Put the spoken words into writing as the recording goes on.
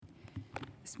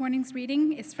This morning's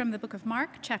reading is from the book of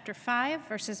Mark, chapter 5,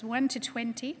 verses 1 to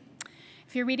 20.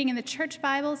 If you're reading in the church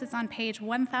Bibles, it's on page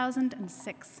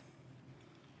 1006.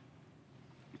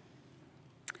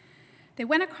 They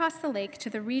went across the lake to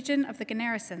the region of the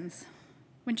Gerasenes.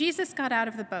 When Jesus got out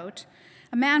of the boat,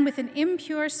 a man with an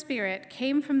impure spirit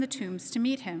came from the tombs to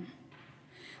meet him.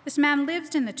 This man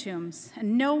lived in the tombs,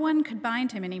 and no one could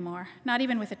bind him anymore, not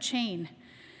even with a chain,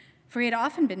 for he had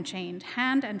often been chained,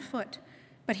 hand and foot.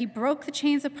 But he broke the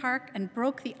chains apart and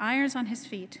broke the irons on his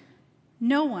feet.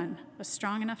 No one was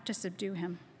strong enough to subdue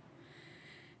him.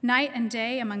 Night and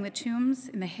day among the tombs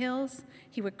in the hills,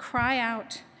 he would cry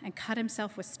out and cut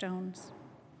himself with stones.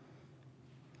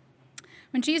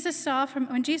 When he saw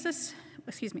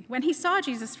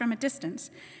Jesus from a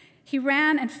distance, he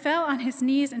ran and fell on his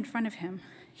knees in front of him.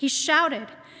 He shouted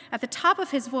at the top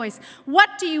of his voice,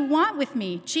 "What do you want with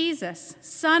me, Jesus,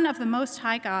 Son of the Most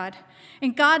High God?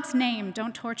 In God's name,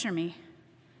 don't torture me."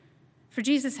 For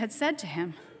Jesus had said to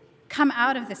him, "Come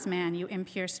out of this man, you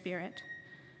impure spirit."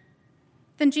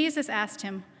 Then Jesus asked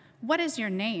him, "What is your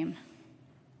name?"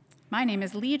 "My name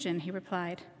is Legion," he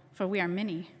replied, "for we are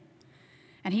many."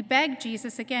 And he begged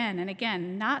Jesus again and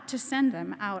again not to send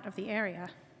them out of the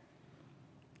area.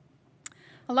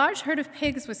 A large herd of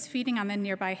pigs was feeding on the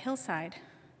nearby hillside.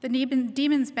 The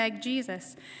demons begged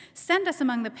Jesus, "Send us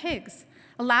among the pigs.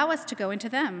 Allow us to go into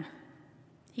them."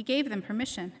 He gave them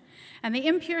permission, and the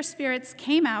impure spirits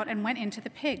came out and went into the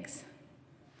pigs.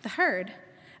 The herd,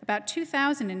 about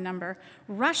 2,000 in number,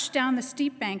 rushed down the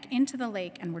steep bank into the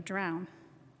lake and were drowned.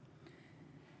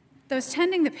 Those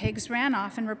tending the pigs ran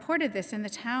off and reported this in the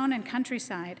town and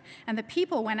countryside, and the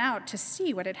people went out to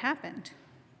see what had happened.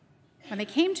 When they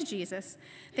came to Jesus,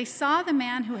 they saw the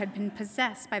man who had been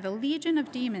possessed by the legion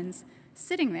of demons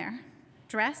sitting there,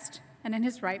 dressed and in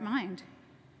his right mind.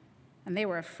 And they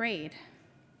were afraid.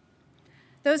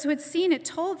 Those who had seen it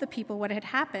told the people what had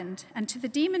happened, and to the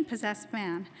demon-possessed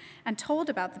man, and told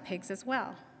about the pigs as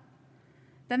well.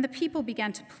 Then the people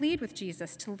began to plead with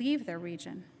Jesus to leave their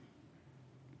region.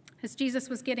 As Jesus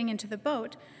was getting into the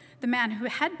boat, the man who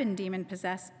had been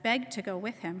demon-possessed begged to go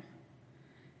with him.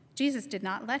 Jesus did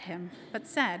not let him, but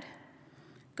said,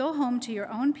 "Go home to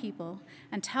your own people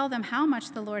and tell them how much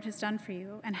the Lord has done for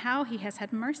you and how he has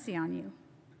had mercy on you."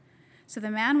 So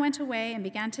the man went away and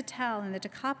began to tell in the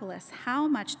Decapolis how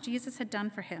much Jesus had done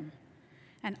for him,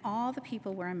 and all the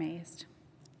people were amazed.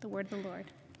 The word of the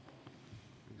Lord.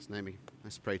 Thanks, Naomi.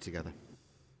 Let's pray together.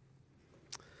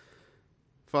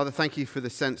 Father, thank you for the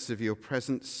sense of your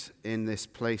presence in this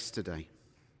place today.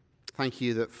 Thank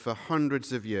you that for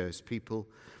hundreds of years people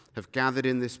have gathered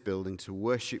in this building to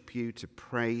worship you, to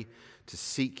pray, to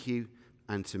seek you,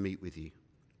 and to meet with you.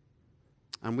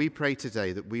 And we pray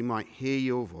today that we might hear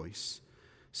your voice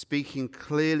speaking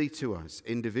clearly to us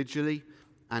individually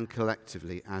and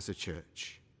collectively as a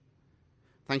church.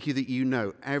 Thank you that you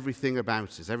know everything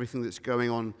about us, everything that's going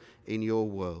on in your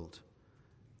world.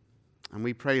 And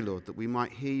we pray, Lord, that we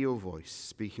might hear your voice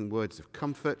speaking words of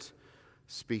comfort,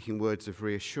 speaking words of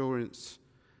reassurance,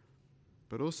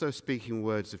 but also speaking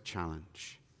words of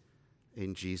challenge.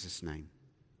 In Jesus' name,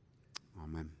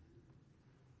 amen.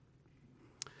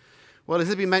 Well, as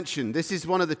has been mentioned, this is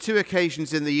one of the two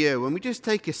occasions in the year when we just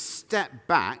take a step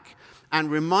back and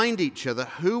remind each other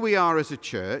who we are as a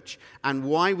church and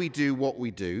why we do what we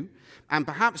do, and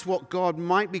perhaps what God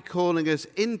might be calling us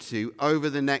into over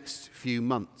the next few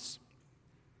months.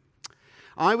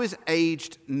 I was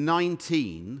aged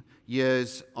 19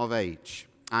 years of age,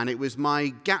 and it was my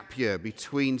gap year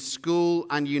between school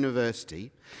and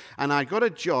university, and I got a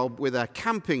job with a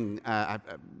camping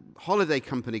holiday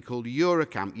company called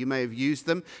Eurocamp. You may have used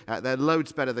them. They're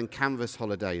loads better than Canvas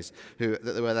Holidays, that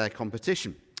were their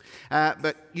competition.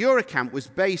 But Eurocamp was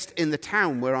based in the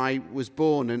town where I was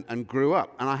born and grew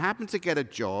up, and I happened to get a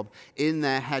job in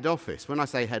their head office. When I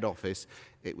say head office,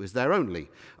 it was their only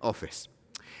office.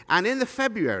 And in the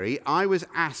February, I was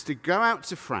asked to go out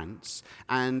to France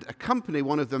and accompany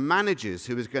one of the managers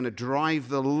who was going to drive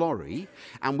the lorry,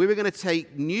 and we were going to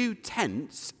take new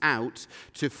tents out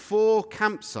to 4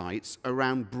 campsites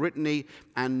around Brittany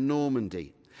and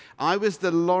Normandy. I was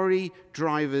the lorry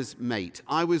driver's mate.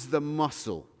 I was the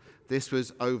muscle. This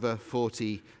was over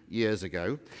 40 years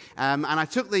ago. And I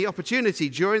took the opportunity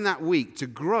during that week to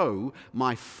grow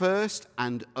my first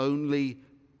and only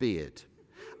beard.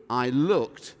 I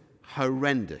looked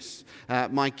horrendous.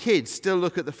 My kids still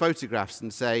look at the photographs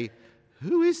and say,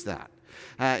 "Who is that?"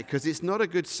 Because it's not a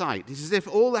good sight. It's as if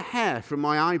all the hair from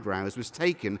my eyebrows was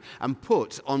taken and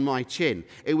put on my chin.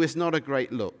 It was not a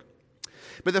great look.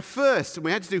 But the first,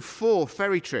 we had to do 4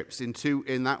 ferry trips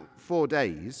in that 4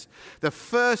 days. The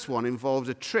first one involved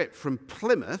a trip from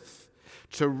Plymouth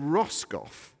to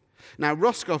Roscoff. Now,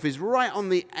 Roscoff is right on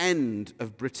the end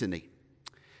of Brittany.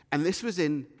 And this was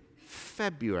in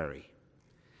February.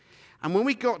 And when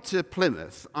we got to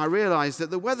Plymouth, I realized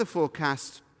that the weather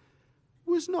forecast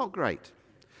was not great.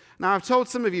 Now, I've told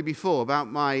some of you before about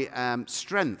my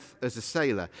strength as a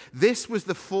sailor. This was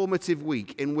the formative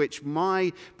week in which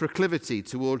my proclivity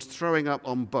towards throwing up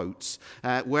on boats,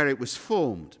 where it was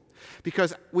formed.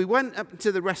 Because we went up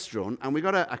to the restaurant and we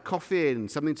got a coffee and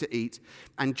something to eat.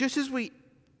 And just as we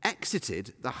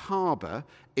exited the harbour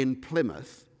in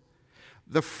Plymouth,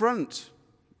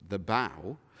 the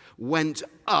bow, went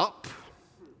up.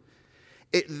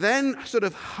 It then sort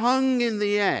of hung in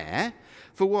the air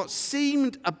for what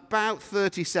seemed about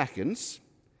 30 seconds,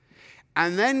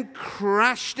 and then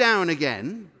crashed down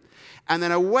again, and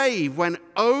then a wave went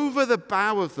over the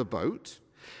bow of the boat.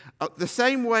 The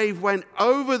same wave went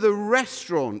over the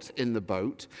restaurant in the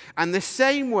boat, and the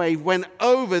same wave went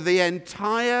over the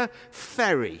entire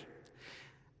ferry.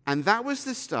 And that was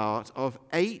the start of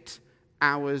 8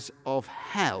 hours of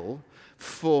hell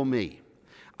for me.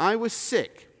 I was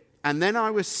sick, and then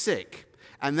I was sick,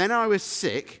 and then I was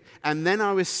sick, and then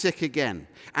I was sick again.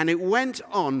 And it went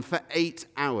on for 8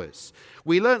 hours.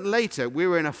 We learnt later we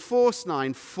were in a force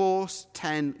 9, force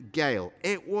 10 gale.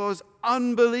 It was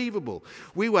unbelievable.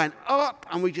 We went up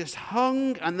and we just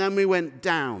hung, and then we went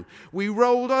down. We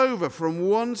rolled over from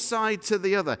one side to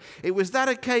the other. It was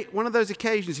one of those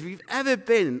occasions, if you've ever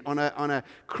been on a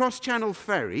cross-channel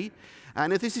ferry,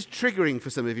 and if this is triggering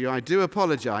for some of you, I do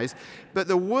apologize, but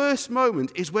the worst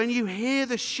moment is when you hear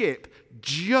the ship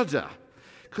judder,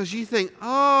 because you think,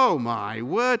 oh my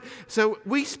word. So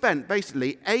we spent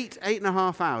basically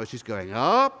 8.5 hours just going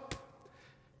up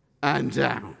and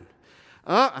down,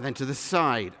 up and then to the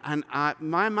side. And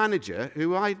my manager,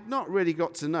 who I not really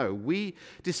got to know, we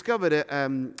discovered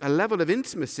a level of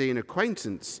intimacy and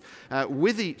acquaintance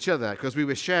with each other, because we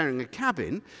were sharing a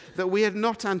cabin, that we had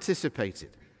not anticipated.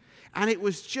 And it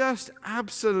was just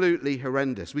absolutely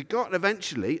horrendous. We got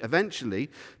eventually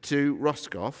to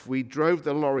Roscoff. We drove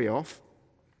the lorry off.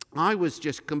 I was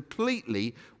just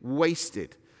completely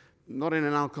wasted, not in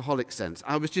an alcoholic sense.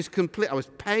 I was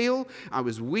pale, I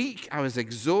was weak, I was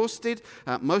exhausted.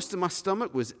 Most of my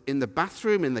stomach was in the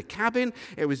bathroom, in the cabin.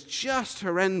 It was just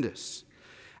horrendous.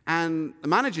 And the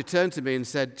manager turned to me and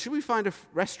said, should we find a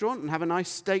restaurant and have a nice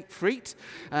steak frite,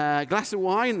 a glass of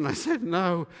wine? And I said,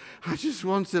 no, I just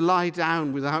want to lie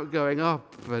down without going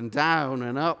up and down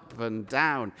and up and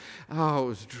down. Oh, it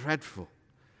was dreadful.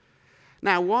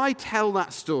 Now, why tell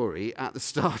that story at the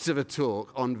start of a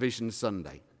talk on Vision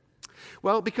Sunday?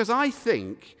 Well, because I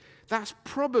think that's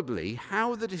probably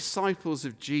how the disciples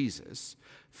of Jesus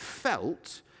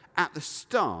felt at the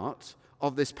start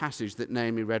of this passage that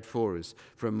Naomi read for us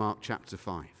from Mark chapter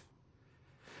 5.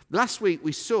 Last week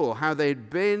we saw how they'd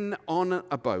been on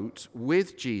a boat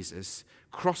with Jesus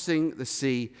crossing the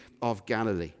Sea of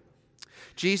Galilee.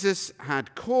 Jesus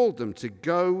had called them to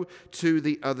go to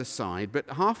the other side, but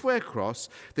halfway across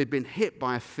they'd been hit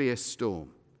by a fierce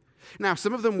storm. Now,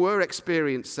 some of them were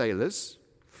experienced sailors,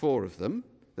 4 of them.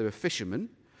 They were fishermen.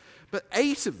 But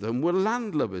 8 of them were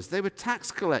landlubbers. They were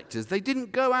tax collectors. They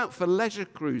didn't go out for leisure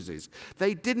cruises.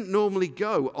 They didn't normally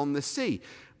go on the sea.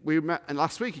 And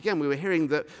last week, again, we were hearing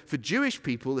that for Jewish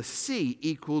people, the sea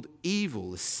equaled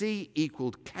evil. The sea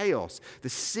equaled chaos. The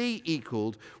sea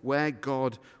equaled where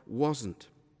God wasn't.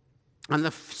 And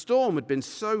the storm had been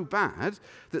so bad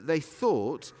that they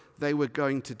thought they were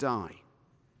going to die.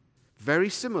 Very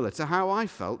similar to how I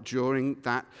felt during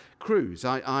that cruise.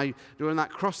 During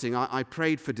that crossing, I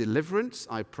prayed for deliverance,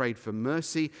 I prayed for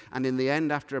mercy, and in the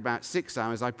end, after about 6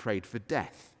 hours, I prayed for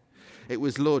death. It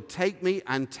was, Lord, take me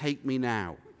and take me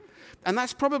now. And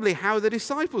that's probably how the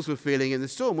disciples were feeling in the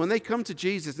storm when they come to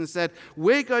Jesus and said,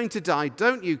 we're going to die,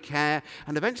 don't you care?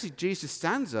 And eventually Jesus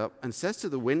stands up and says to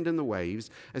the wind and the waves,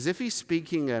 as if he's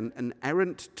speaking an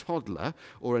errant toddler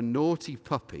or a naughty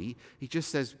puppy, he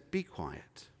just says, be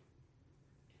quiet.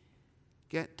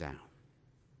 Get down.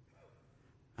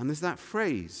 And there's that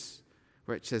phrase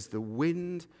where it says the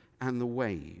wind and the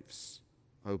waves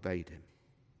obeyed him.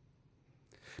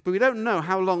 But we don't know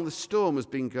how long the storm has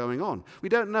been going on. We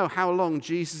don't know how long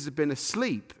Jesus had been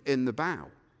asleep in the bow.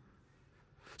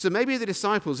 So maybe the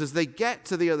disciples, as they get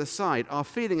to the other side, are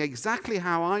feeling exactly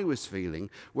how I was feeling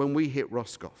when we hit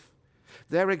Roscoff.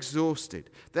 They're exhausted.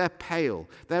 They're pale.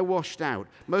 They're washed out.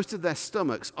 Most of their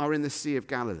stomachs are in the Sea of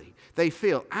Galilee. They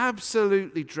feel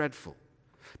absolutely dreadful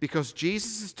because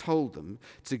Jesus has told them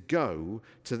to go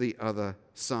to the other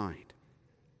side.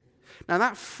 Now,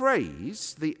 that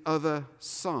phrase, the other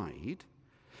side,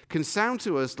 can sound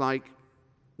to us like,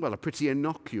 well, a pretty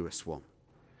innocuous one.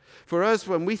 For us,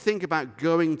 when we think about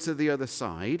going to the other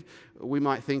side, we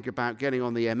might think about getting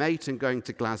on the M8 and going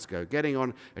to Glasgow, getting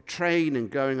on a train and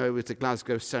going over to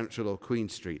Glasgow Central or Queen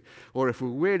Street, or if we're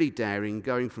really daring,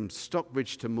 going from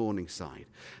Stockbridge to Morningside.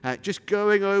 Just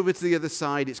going over to the other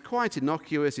side, it's quite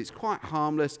innocuous, it's quite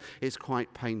harmless, it's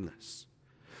quite painless.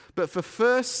 But for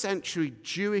first century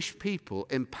Jewish people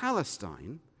in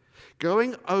Palestine,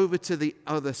 going over to the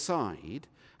other side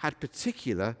had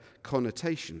particular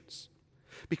connotations.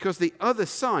 Because the other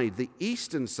side, the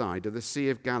eastern side of the Sea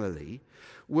of Galilee,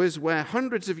 was where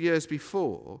hundreds of years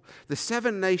before the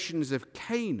 7 nations of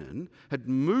Canaan had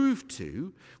moved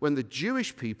to when the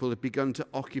Jewish people had begun to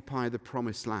occupy the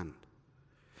Promised Land.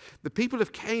 The people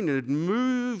of Canaan had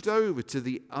moved over to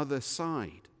the other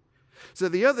side. So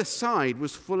the other side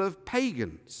was full of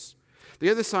pagans.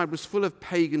 The other side was full of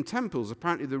pagan temples.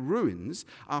 Apparently the ruins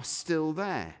are still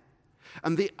there.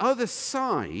 And the other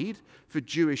side for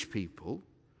Jewish people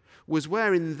was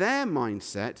where in their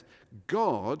mindset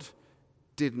God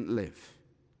didn't live.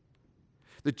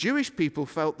 The Jewish people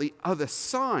felt the other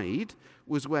side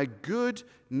was where good,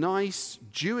 nice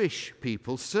Jewish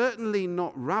people, certainly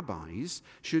not rabbis,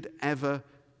 should ever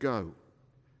go.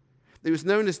 It was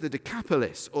known as the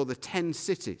Decapolis, or the 10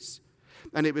 cities.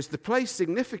 And it was the place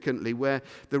significantly where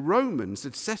the Romans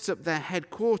had set up their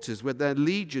headquarters with their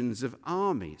legions of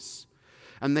armies.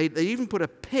 And they even put a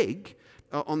pig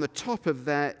on the top of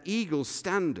their eagle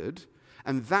standard,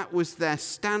 and that was their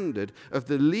standard of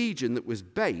the legion that was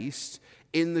based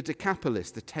in the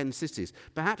Decapolis, the 10 cities.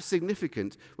 Perhaps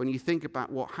significant when you think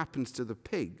about what happens to the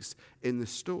pigs in the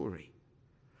story.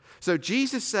 So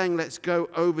Jesus saying, let's go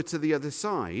over to the other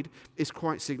side, is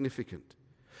quite significant.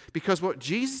 Because what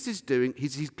Jesus is doing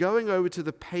is he's going over to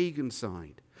the pagan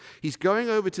side. He's going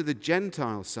over to the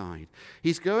Gentile side.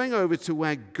 He's going over to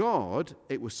where God,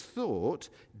 it was thought,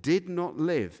 did not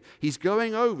live. He's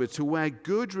going over to where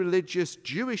good religious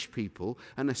Jewish people,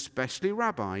 and especially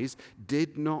rabbis,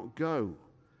 did not go.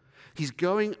 He's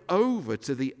going over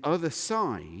to the other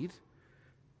side,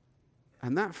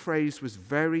 and that phrase was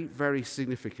very, very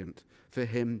significant for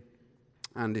him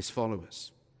and his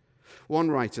followers.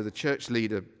 One writer, the church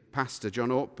leader, Pastor John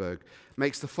Ortberg,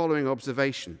 makes the following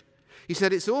observation. He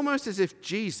said, it's almost as if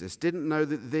Jesus didn't know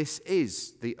that this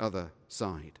is the other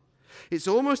side. It's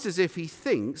almost as if he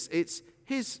thinks it's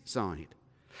his side.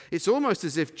 It's almost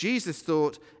as if Jesus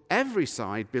thought every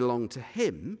side belonged to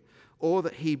him, or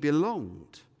that he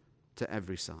belonged to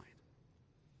every side.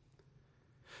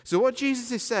 So what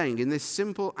Jesus is saying in this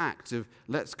simple act of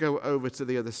let's go over to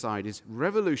the other side is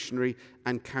revolutionary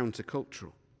and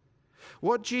countercultural.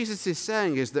 What Jesus is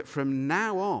saying is that from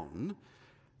now on,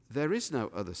 there is no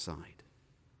other side.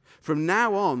 From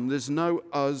now on, there's no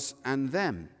us and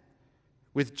them.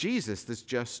 With Jesus, there's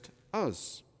just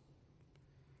us.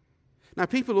 Now,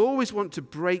 people always want to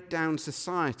break down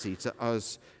society to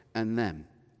us and them.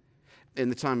 In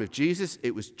the time of Jesus,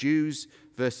 it was Jews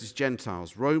versus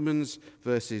Gentiles, Romans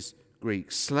versus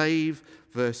Greeks, slave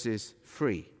versus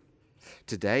free.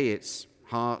 Today, it's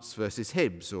Hearts versus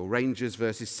Hibs, or Rangers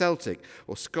versus Celtic,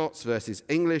 or Scots versus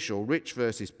English, or rich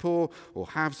versus poor, or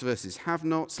haves versus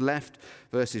have-nots, left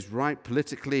versus right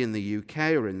politically in the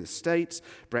UK or in the States,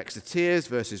 Brexiteers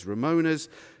versus Ramonas,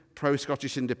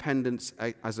 pro-Scottish independence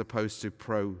as opposed to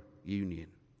pro-union.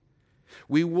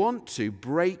 We want to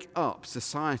break up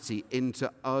society into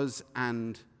us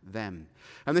and them.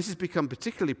 And this has become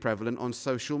particularly prevalent on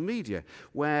social media,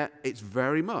 where it's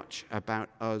very much about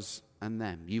us and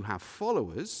them. You have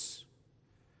followers,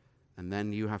 and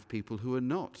then you have people who are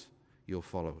not your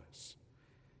followers.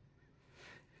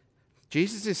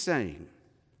 Jesus is saying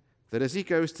that as he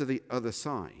goes to the other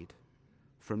side,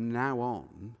 from now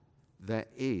on, there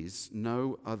is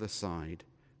no other side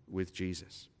with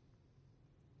Jesus.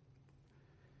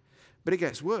 But it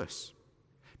gets worse,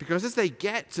 because as they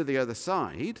get to the other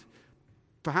side,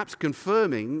 perhaps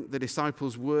confirming the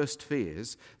disciples' worst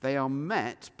fears, they are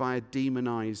met by a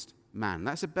demonized man.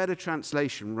 That's a better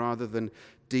translation rather than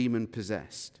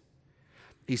demon-possessed.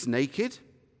 He's naked,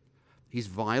 he's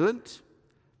violent,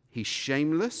 he's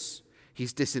shameless,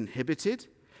 he's disinhibited,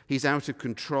 he's out of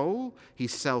control,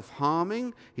 he's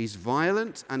self-harming, he's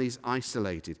violent, and he's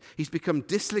isolated. He's become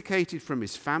dislocated from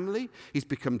his family, he's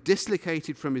become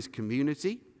dislocated from his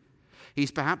community.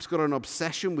 He's perhaps got an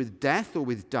obsession with death or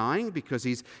with dying because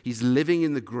he's living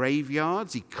in the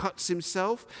graveyards. He cuts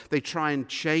himself. They try and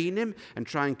chain him and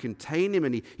try and contain him,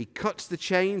 and he cuts the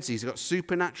chains. He's got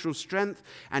supernatural strength,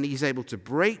 and he's able to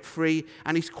break free,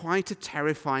 and he's quite a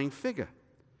terrifying figure.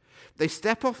 They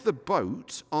step off the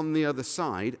boat on the other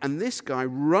side, and this guy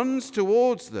runs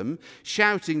towards them,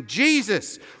 shouting,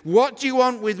 "Jesus, what do you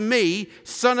want with me,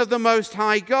 Son of the Most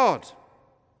High God?"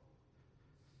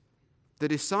 The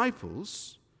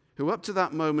disciples, who up to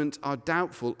that moment are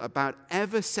doubtful about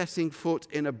ever setting foot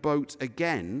in a boat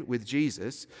again with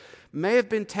Jesus, may have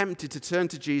been tempted to turn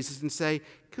to Jesus and say,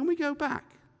 "Can we go back?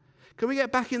 Can we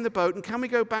get back in the boat, and can we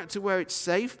go back to where it's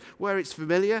safe, where it's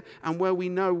familiar, and where we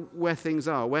know where things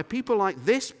are, where people like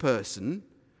this person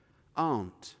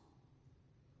aren't?"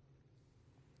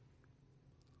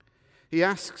 He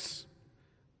asks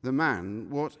the man,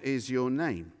 "What is your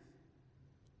name?"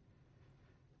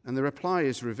 And the reply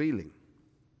is revealing.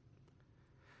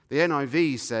 The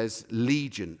NIV says,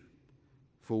 "Legion,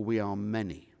 for we are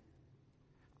many."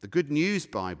 The Good News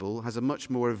Bible has a much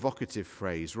more evocative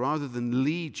phrase. Rather than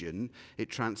legion,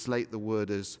 it translates the word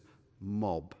as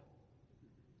mob.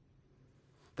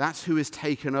 That's who has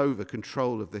taken over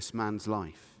control of this man's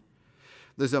life.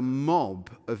 There's a mob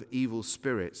of evil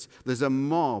spirits. There's a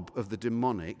mob of the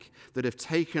demonic that have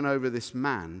taken over this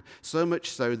man, so much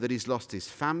so that he's lost his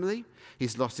family,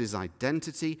 he's lost his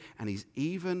identity, and he's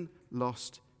even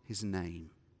lost his name.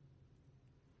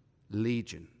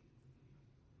 Legion.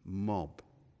 Mob.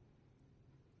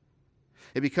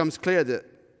 It becomes clear that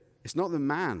it's not the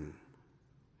man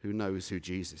who knows who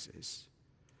Jesus is,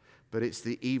 but it's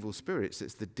the evil spirits,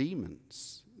 it's the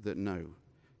demons that know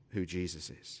who Jesus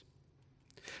is.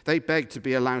 They beg to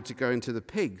be allowed to go into the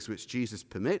pigs, which Jesus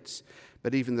permits,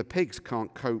 but even the pigs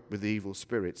can't cope with the evil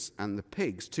spirits, and the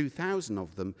pigs, 2,000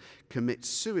 of them, commit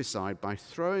suicide by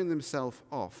throwing themselves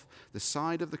off the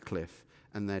side of the cliff,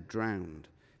 and they're drowned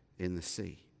in the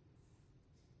sea.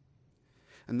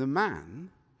 And the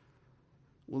man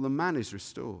is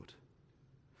restored.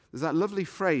 There's that lovely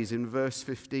phrase in verse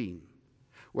 15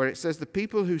 where it says the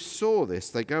people who saw this,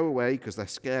 they go away because they're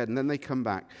scared, and then they come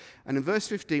back. And in verse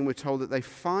 15 we're told that they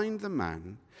find the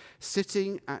man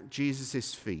sitting at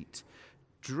Jesus' feet,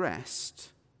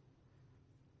 dressed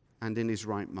and in his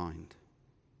right mind.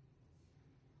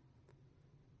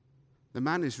 The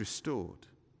man is restored.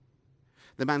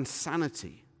 The man's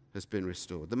sanity has been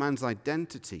restored. The man's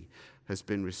identity has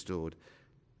been restored.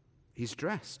 He's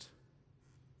dressed.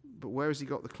 But where has he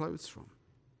got the clothes from?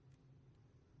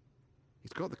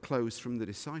 He's got the clothes from the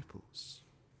disciples.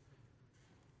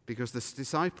 Because the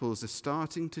disciples are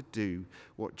starting to do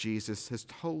what Jesus has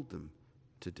told them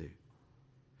to do.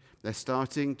 They're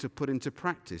starting to put into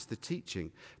practice the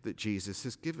teaching that Jesus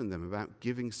has given them about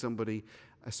giving somebody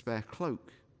a spare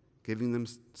cloak, giving them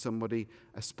somebody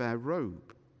a spare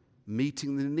robe,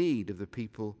 meeting the need of the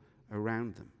people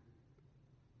around them.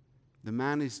 The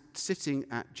man is sitting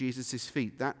at Jesus'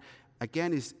 feet. That,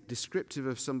 again, is descriptive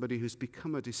of somebody who's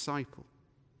become a disciple.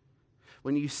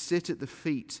 When you sit at the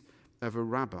feet of a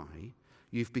rabbi,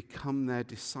 you've become their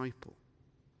disciple.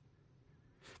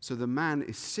 So the man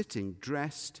is sitting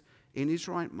dressed in his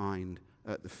right mind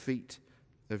at the feet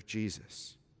of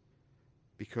Jesus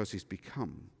because he's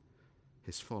become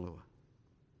his follower.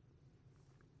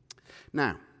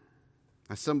 Now,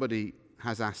 as somebody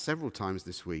has asked several times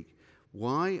this week,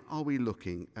 why are we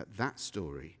looking at that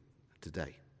story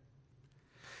today?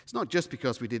 It's not just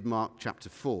because we did Mark chapter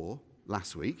 4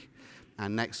 last week,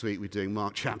 and next week we're doing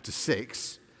Mark chapter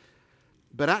 6,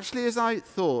 but actually as I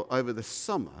thought over the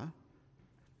summer,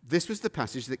 this was the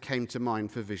passage that came to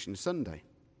mind for Vision Sunday.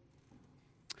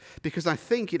 Because I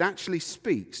think it actually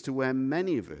speaks to where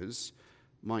many of us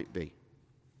might be,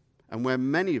 and where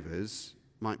many of us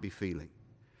might be feeling.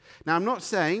 Now, I'm not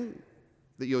saying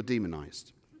that you're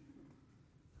demonized.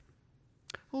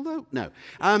 Although, no,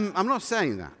 I'm not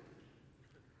saying that.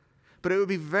 But it would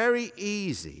be very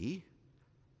easy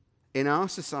in our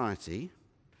society,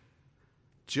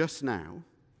 just now,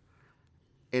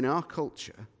 in our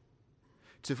culture,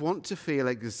 to want to feel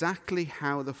exactly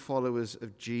how the followers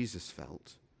of Jesus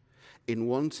felt, in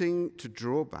wanting to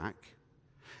draw back,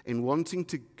 in wanting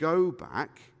to go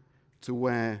back to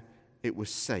where it was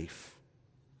safe.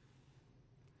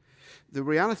 The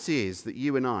reality is that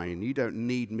you and I, and you don't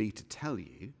need me to tell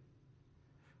you,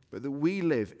 but that we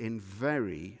live in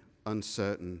very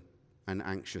uncertain and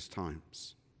anxious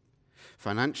times,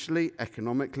 financially,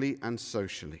 economically, and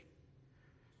socially.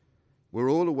 We're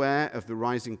all aware of the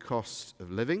rising cost of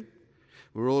living.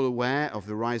 We're all aware of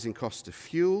the rising cost of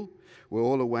fuel. We're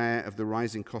all aware of the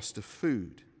rising cost of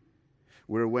food.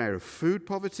 We're aware of food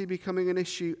poverty becoming an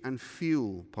issue and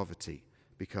fuel poverty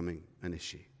becoming an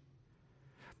issue.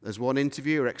 As one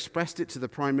interviewer expressed it to the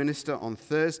Prime Minister on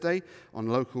Thursday on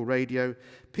local radio,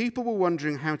 people were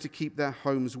wondering how to keep their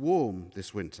homes warm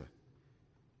this winter.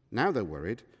 Now they're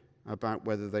worried about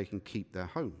whether they can keep their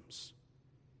homes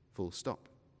full stop.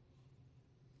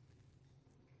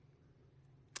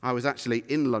 I was actually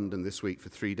in London this week for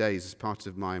 3 days as part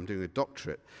of I'm doing a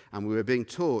doctorate, and we were being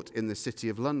taught in the City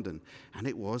of London. And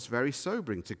it was very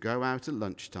sobering to go out at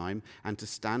lunchtime and to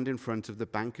stand in front of the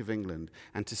Bank of England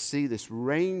and to see this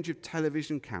range of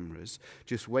television cameras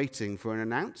just waiting for an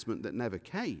announcement that never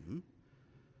came.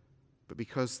 But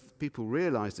because people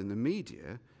realized in the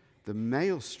media the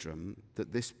maelstrom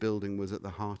that this building was at the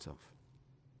heart of.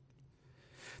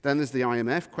 Then there's the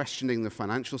IMF questioning the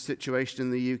financial situation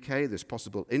in the UK. There's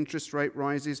possible interest rate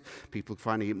rises, people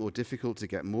finding it more difficult to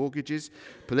get mortgages.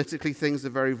 Politically, things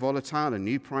are very volatile. A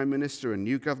new prime minister, a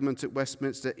new government at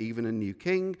Westminster, even a new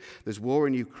king. There's war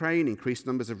in Ukraine, increased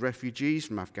numbers of refugees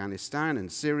from Afghanistan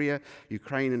and Syria,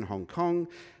 Ukraine and Hong Kong.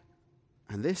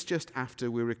 And this just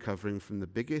after we're recovering from the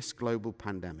biggest global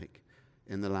pandemic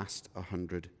in the last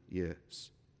 100 years.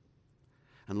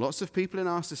 And lots of people in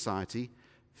our society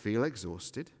feel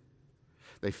exhausted,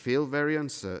 they feel very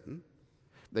uncertain,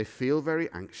 they feel very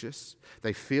anxious,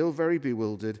 they feel very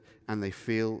bewildered, and they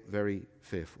feel very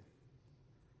fearful.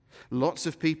 Lots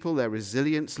of people, their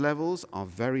resilience levels are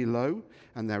very low,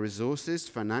 and their resources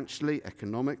financially,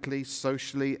 economically,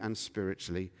 socially, and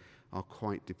spiritually are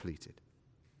quite depleted.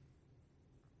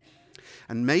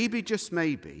 And maybe, just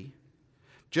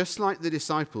like the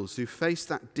disciples who faced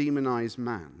that demonized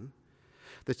man,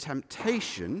 the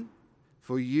temptation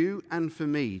for you and for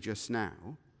me just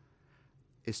now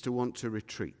is to want to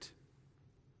retreat,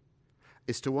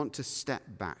 is to want to step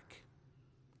back,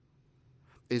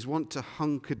 is want to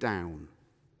hunker down,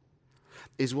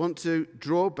 is want to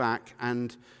draw back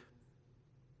and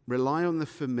rely on the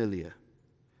familiar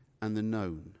and the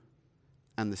known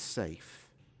and the safe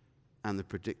and the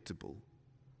predictable.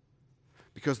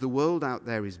 Because the world out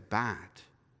there is bad,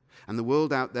 and the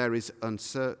world out there is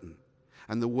uncertain,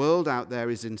 and the world out there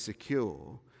is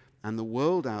insecure, and the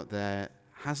world out there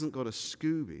hasn't got a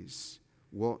Scooby's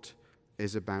what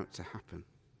is about to happen.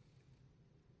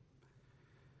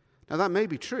 Now that may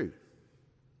be true,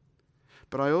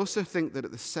 but I also think that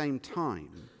at the same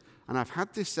time, and I've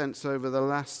had this sense over the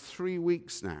last 3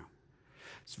 weeks now,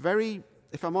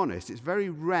 if I'm honest, it's very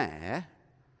rare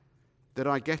that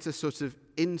I get a sort of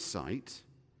insight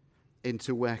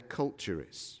into where culture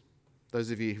is. Those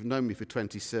of you who've known me for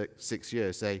 26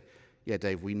 years say, yeah,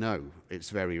 Dave, we know it's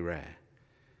very rare.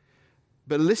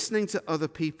 But listening to other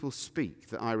people speak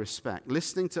that I respect,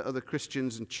 listening to other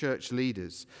Christians and church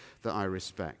leaders that I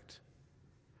respect,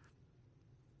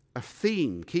 a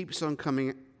theme keeps on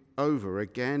coming over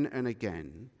again and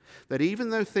again, that even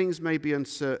though things may be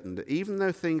uncertain, that even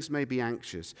though things may be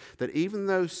anxious, that even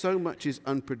though so much is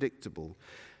unpredictable,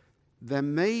 there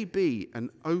may be an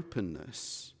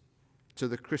openness to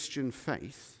the Christian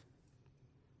faith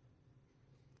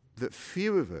that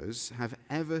few of us have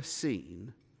ever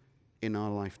seen in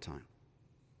our lifetime.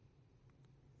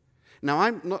 Now,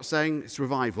 I'm not saying it's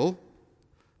revival.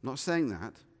 I'm not saying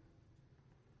that.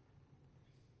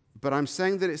 But I'm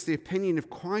saying that it's the opinion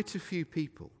of quite a few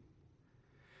people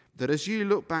that as you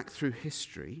look back through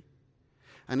history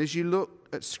and as you look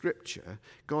at Scripture,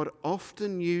 God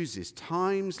often uses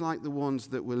times like the ones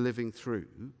that we're living through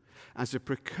as a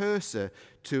precursor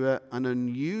to an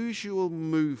unusual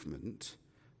movement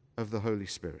of the Holy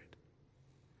Spirit.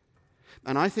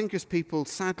 And I think as people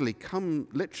sadly come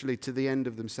literally to the end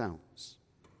of themselves,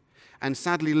 and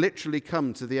sadly literally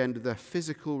come to the end of their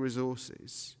physical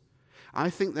resources, I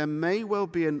think there may well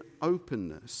be an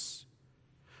openness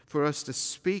for us to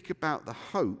speak about the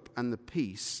hope and the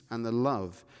peace and the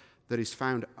love that is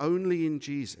found only in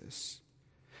Jesus,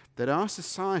 that our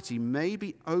society may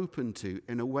be open to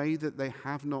in a way that they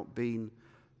have not been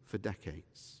for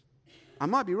decades. I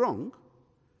might be wrong,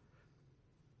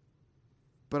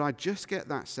 but I just get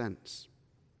that sense.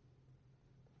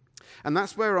 And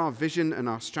that's where our vision and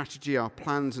our strategy, our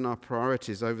plans and our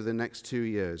priorities over the next 2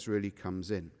 years really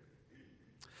comes in.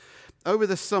 Over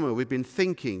the summer, we've been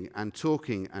thinking and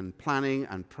talking and planning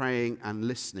and praying and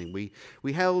listening.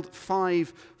 We held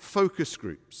 5 focus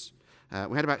groups.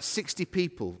 We had about 60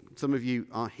 people. Some of you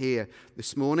are here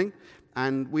this morning.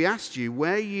 And we asked you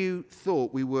where you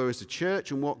thought we were as a church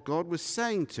and what God was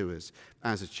saying to us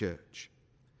as a church.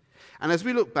 And as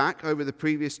we look back over the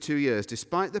previous 2 years,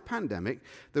 despite the pandemic,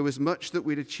 there was much that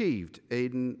we'd achieved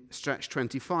in Stretch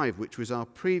 25, which was our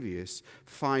previous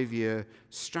 5-year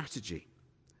strategy.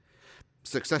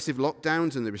 Successive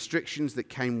lockdowns and the restrictions that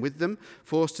came with them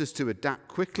forced us to adapt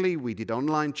quickly. We did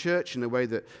online church in a way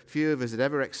that few of us had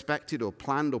ever expected or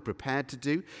planned or prepared to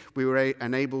do. We were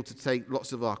enabled to take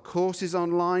lots of our courses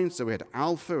online. So we had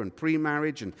Alpha and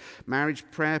pre-marriage and marriage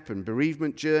prep and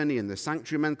bereavement journey and the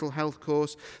sanctuary mental health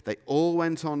course. They all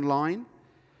went online.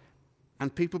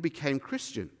 and people became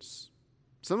Christians,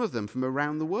 some of them from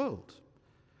around the world.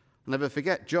 I'll never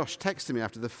forget Josh texting me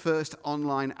after the first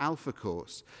online Alpha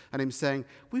course and him saying,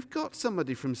 "We've got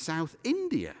somebody from South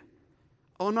India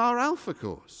on our Alpha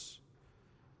course."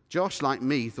 Josh, like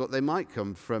me, thought they might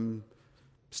come from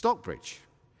Stockbridge.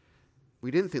 We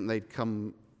didn't think they'd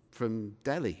come from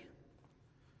Delhi.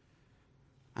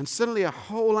 And suddenly a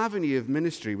whole avenue of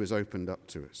ministry was opened up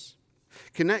to us.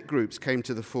 Connect groups came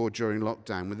to the fore during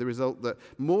lockdown, with the result that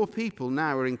more people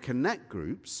now are in connect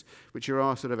groups, which are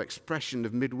our sort of expression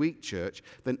of midweek church,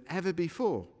 than ever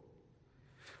before.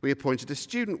 We appointed a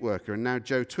student worker, and now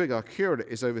Joe Twigg, our curator,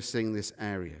 is overseeing this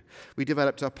area. We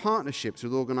developed our partnerships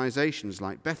with organisations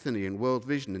like Bethany and World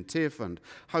Vision and Tear Fund,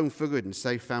 Home for Good and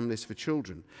Safe Families for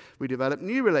Children. We developed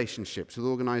new relationships with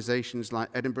organisations like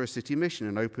Edinburgh City Mission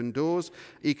and Open Doors,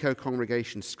 Eco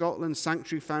Congregation Scotland,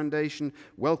 Sanctuary Foundation,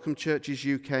 Welcome Churches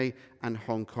UK, and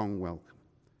Hong Kong Welcome.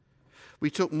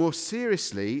 We took more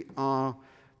seriously our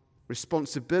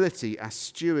responsibility as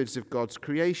stewards of God's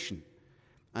creation.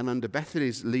 And under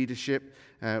Bethany's leadership,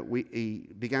 we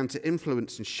began to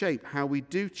influence and shape how we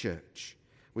do church.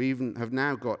 We even have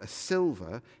now got a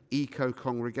silver Eco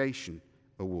Congregation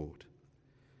Award.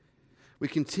 We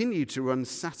continued to run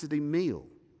Saturday meal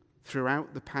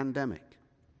throughout the pandemic.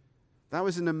 That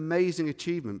was an amazing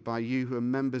achievement by you who are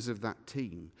members of that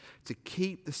team, to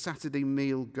keep the Saturday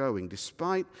meal going.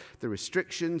 Despite the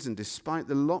restrictions and despite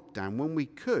the lockdown, when we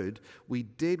could, we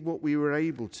did what we were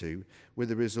able to with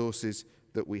the resources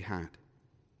that we had.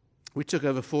 We took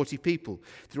over 40 people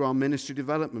through our ministry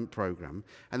development program,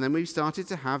 and then we started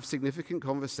to have significant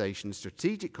conversations,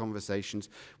 strategic conversations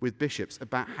with bishops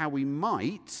about how we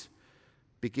might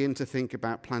begin to think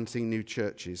about planting new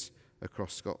churches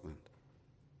across Scotland.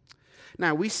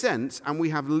 Now, we sense and we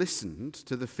have listened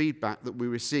to the feedback that we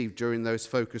received during those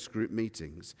focus group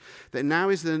meetings, that now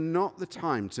is not the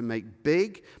time to make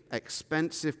big,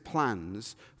 expensive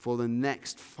plans for the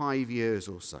next 5 years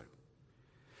or so.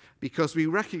 Because we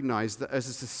recognize that as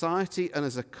a society and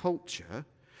as a culture,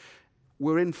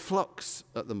 we're in flux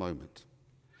at the moment.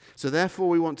 So therefore,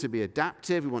 we want to be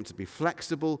adaptive, we want to be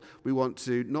flexible, we want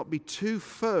to not be too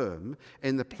firm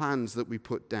in the plans that we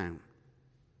put down.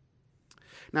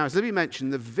 Now, as Libby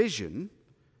mentioned, the vision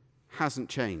hasn't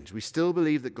changed. We still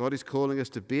believe that God is calling us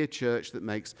to be a church that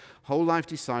makes whole life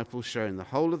disciples, sharing the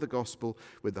whole of the gospel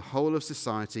with the whole of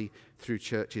society through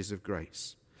churches of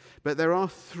grace. But there are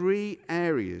 3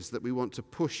 areas that we want to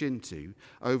push into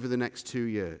over the next 2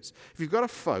 years. If you've got a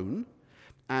phone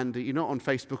and you're not on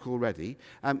Facebook already,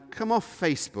 come off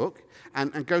Facebook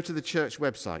and go to the church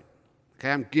website.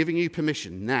 Okay, I'm giving you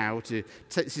permission now to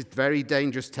this is very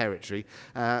dangerous territory,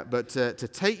 but to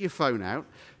take your phone out,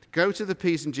 to go to the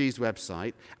P&G's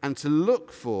website, and to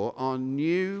look for our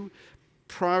new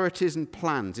priorities and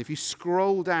plans. If you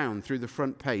scroll down through the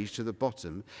front page to the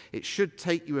bottom, it should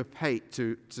take you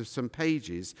to some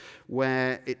pages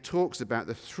where it talks about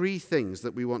the 3 things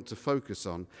that we want to focus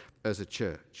on as a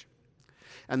church.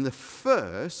 And the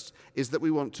first is that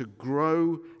we want to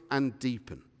grow and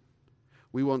deepen.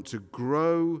 We want to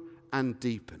grow and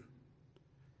deepen.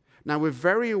 Now, we're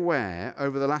very aware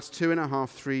over the last 2.5,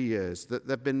 3 years that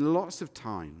there have been lots of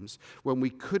times when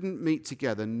we couldn't meet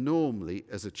together normally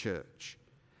as a church.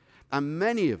 And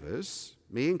many of us,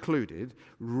 me included,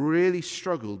 really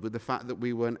struggled with the fact that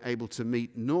we weren't able to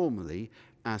meet normally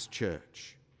as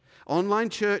church. Online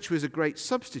church was a great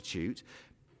substitute,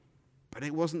 but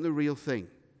it wasn't the real thing.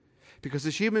 Because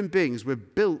as human beings, we're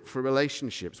built for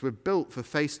relationships. We're built for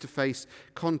face-to-face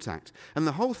contact. And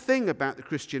the whole thing about the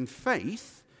Christian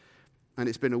faith, and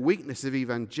it's been a weakness of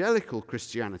evangelical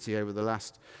Christianity over the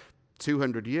last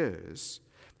 200 years,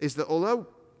 is that although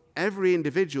every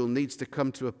individual needs to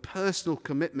come to a personal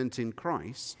commitment in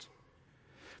Christ,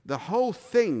 the whole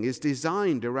thing is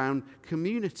designed around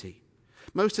community.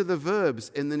 Most of the verbs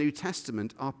in the New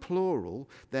Testament are plural.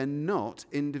 They're not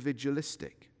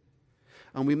individualistic.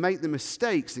 And we make the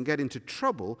mistakes and get into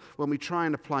trouble when we try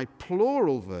and apply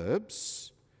plural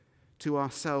verbs to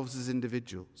ourselves as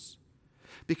individuals.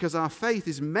 Because our faith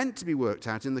is meant to be worked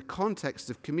out in the context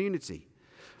of community.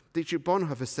 Dietrich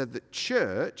Bonhoeffer said that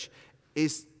church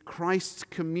is Christ's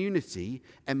community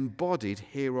embodied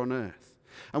here on earth.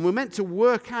 And we're meant to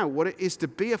work out what it is to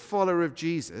be a follower of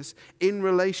Jesus in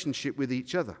relationship with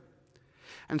each other.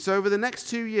 And so over the next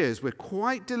 2 years, we're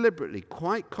quite deliberately,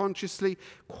 quite consciously,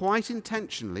 quite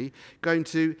intentionally going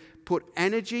to put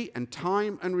energy and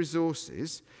time and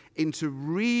resources into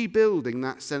rebuilding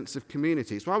that sense of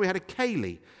community. It's why we had a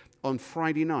ceilidh on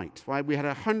Friday night, why we had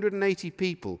 180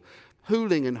 people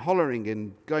hooling and hollering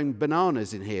and going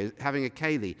bananas in here, having a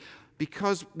ceilidh,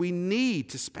 because we need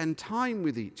to spend time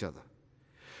with each other.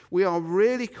 we are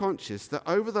really conscious that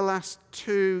over the last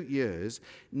 2 years,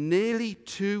 nearly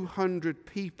 200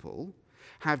 people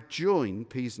have joined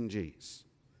P's and G's.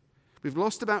 We've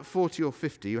lost about 40 or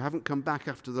 50 who haven't come back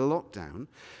after the lockdown,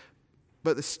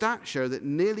 but the stats show that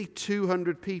nearly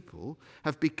 200 people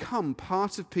have become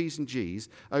part of P's and G's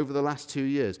over the last 2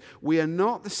 years. We are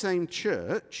not the same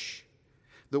church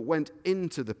that went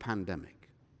into the pandemic.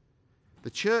 The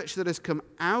church that has come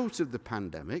out of the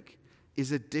pandemic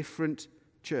is a different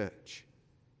church.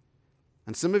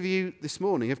 And some of you this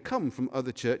morning have come from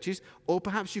other churches, or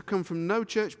perhaps you've come from no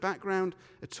church background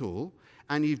at all,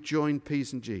 and you've joined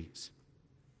P's and G's.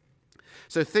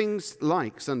 So things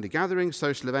like Sunday gatherings,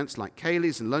 social events like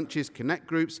Kayleys and lunches, connect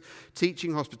groups,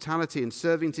 teaching, hospitality, and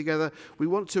serving together, we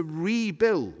want to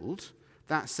rebuild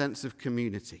that sense of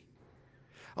community.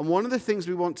 And one of the things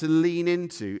we want to lean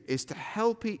into is to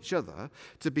help each other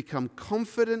to become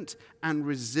confident and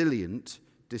resilient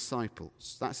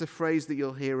disciples. That's a phrase that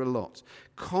you'll hear a lot.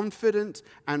 Confident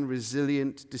and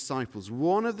resilient disciples.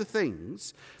 One of the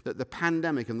things that the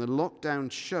pandemic and the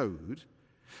lockdown showed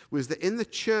was that in the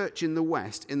church in the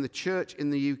West, in the church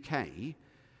in the UK,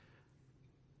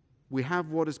 we have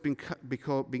what has been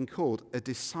called a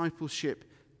discipleship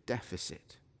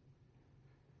deficit.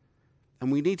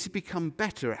 And we need to become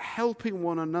better at helping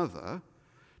one another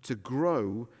to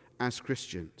grow as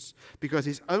Christians. Because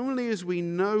it's only as we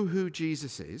know who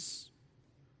Jesus is,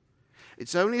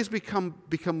 it's only as we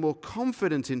become more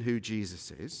confident in who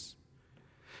Jesus is,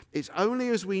 it's only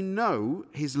as we know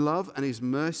his love and his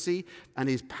mercy and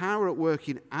his power at work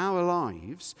in our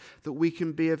lives that we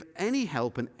can be of any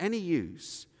help and any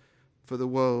use for the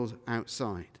world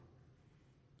outside.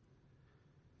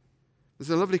 There's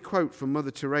a lovely quote from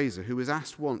Mother Teresa, who was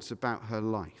asked once about her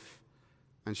life,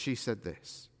 and she said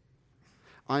this: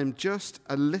 "I am just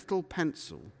a little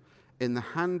pencil in the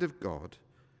hand of God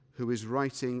who is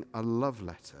writing a love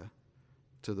letter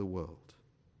to the world."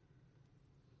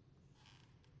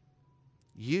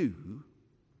 You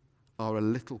are a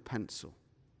little pencil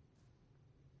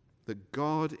that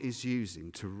God is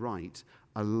using to write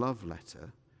a love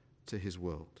letter to his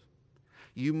world.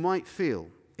 You might feel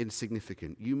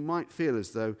insignificant. You might feel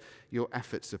as though your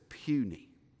efforts are puny.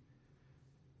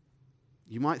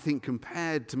 You might think,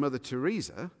 compared to Mother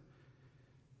Teresa,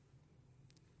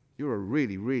 you're a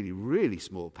really, really, really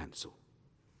small pencil.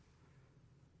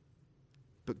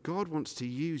 But God wants to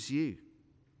use you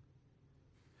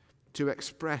to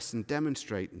express and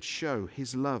demonstrate and show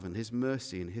his love and his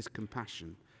mercy and his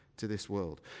compassion to this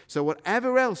world. So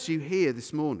whatever else you hear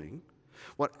this morning,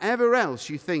 whatever else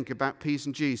you think about P's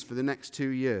and G's for the next 2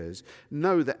 years,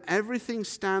 know that everything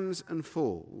stands and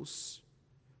falls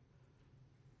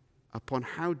upon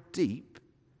how deep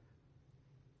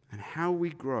and how we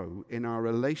grow in our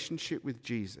relationship with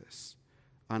Jesus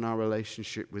and our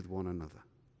relationship with one another.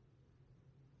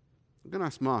 I'm going to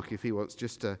ask Mark if he wants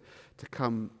just to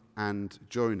come and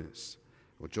join us,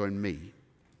 or join me.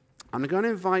 I'm going to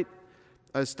invite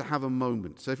us to have a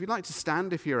moment. So if you'd like to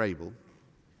stand, if you're able.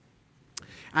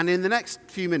 And in the next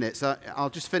few minutes, I'll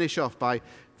just finish off by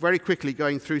very quickly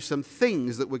going through some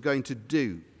things that we're going to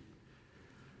do.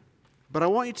 But I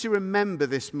want you to remember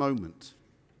this moment,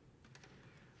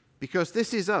 because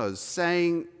this is us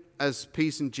saying as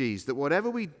P's and G's that whatever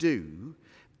we do,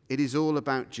 it is all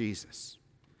about Jesus.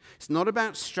 It's not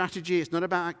about strategy, it's not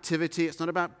about activity, it's not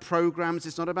about programs,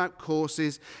 it's not about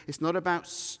courses, it's not about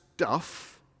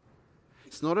stuff,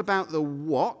 it's not about the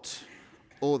what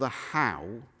or the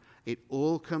how. It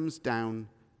all comes down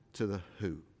to the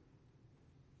who.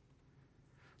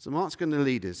 So Mark's going to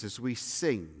lead us as we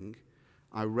sing,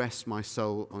 "I Rest My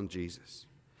Soul on Jesus."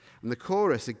 And the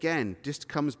chorus, again, just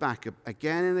comes back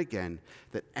again and again,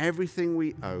 that everything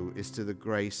we owe is to the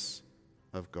grace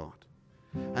of God.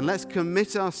 And let's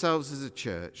commit ourselves as a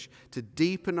church to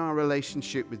deepen our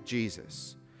relationship with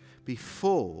Jesus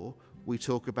before we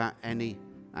talk about any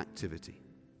activity.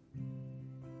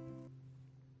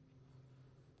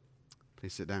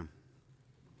 Please sit down.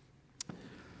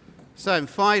 So in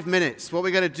 5 minutes, what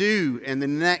we're going to do in the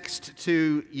next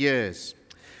 2 years,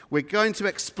 we're going to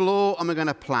explore and we're going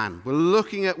to plan. We're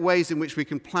looking at ways in which we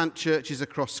can plant churches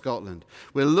across Scotland.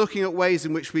 We're looking at ways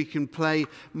in which we can play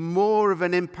more of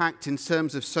an impact in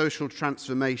terms of social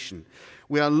transformation.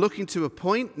 We are looking to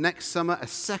appoint next summer a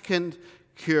second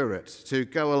curate to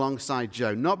go alongside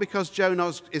Joe. Not because Joe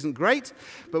isn't great,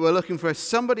 but we're looking for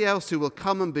somebody else who will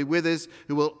come and be with us,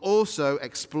 who will also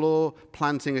explore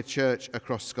planting a church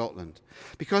across Scotland.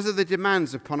 Because of the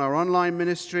demands upon our online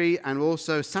ministry and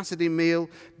also Saturday meal,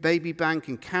 baby bank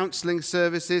and counselling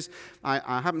services,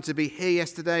 I happened to be here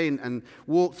yesterday and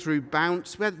walked through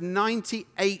Bounce. We had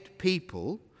 98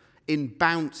 people in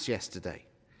Bounce yesterday.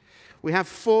 We have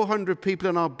 400 people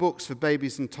in our books for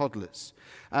babies and toddlers.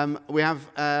 We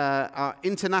have our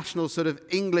international sort of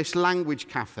English language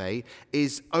cafe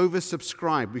is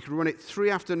oversubscribed. We can run it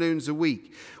 3 afternoons a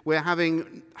week. We're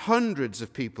having hundreds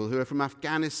of people who are from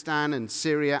Afghanistan and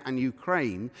Syria and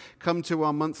Ukraine come to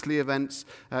our monthly events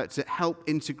to help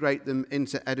integrate them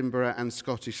into Edinburgh and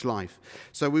Scottish life.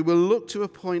 So we will look to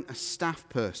appoint a staff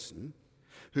person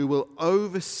who will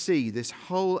oversee this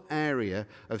whole area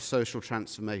of social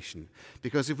transformation.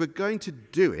 Because if we're going to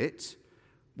do it,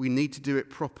 we need to do it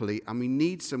properly, and we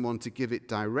need someone to give it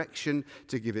direction,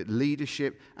 to give it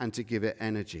leadership, and to give it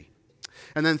energy.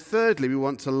 And then thirdly, we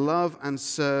want to love and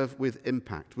serve with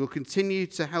impact. We'll continue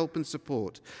to help and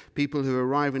support people who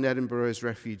arrive in Edinburgh as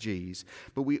refugees,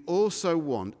 but we also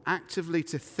want actively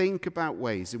to think about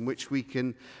ways in which we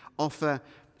can offer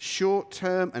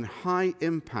short-term and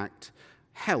high-impact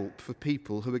help for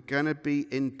people who are going to be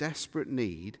in desperate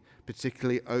need,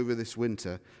 particularly over this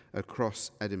winter,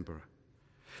 across Edinburgh.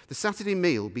 The Saturday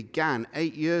meal began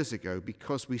 8 years ago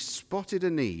because we spotted a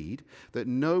need that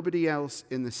nobody else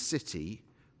in the city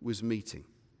was meeting.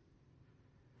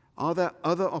 Are there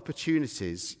other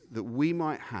opportunities that we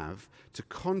might have to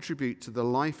contribute to the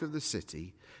life of the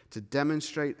city, to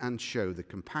demonstrate and show the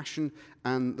compassion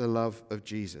and the love of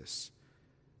Jesus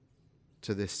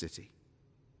to this city?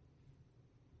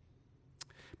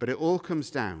 But it all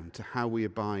comes down to how we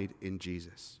abide in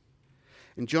Jesus.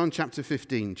 In John chapter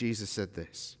 15, Jesus said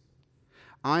this,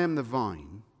 "I am the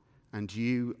vine, and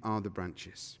you are the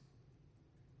branches.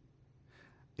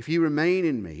 If you remain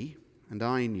in me, and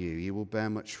I in you, you will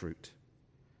bear much fruit.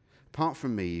 Apart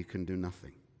from me, you can do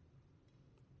nothing."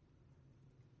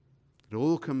 It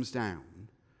all comes down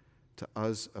to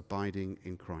us abiding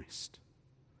in Christ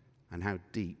and how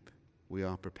deep we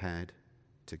are prepared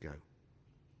to go.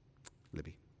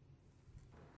 Libby.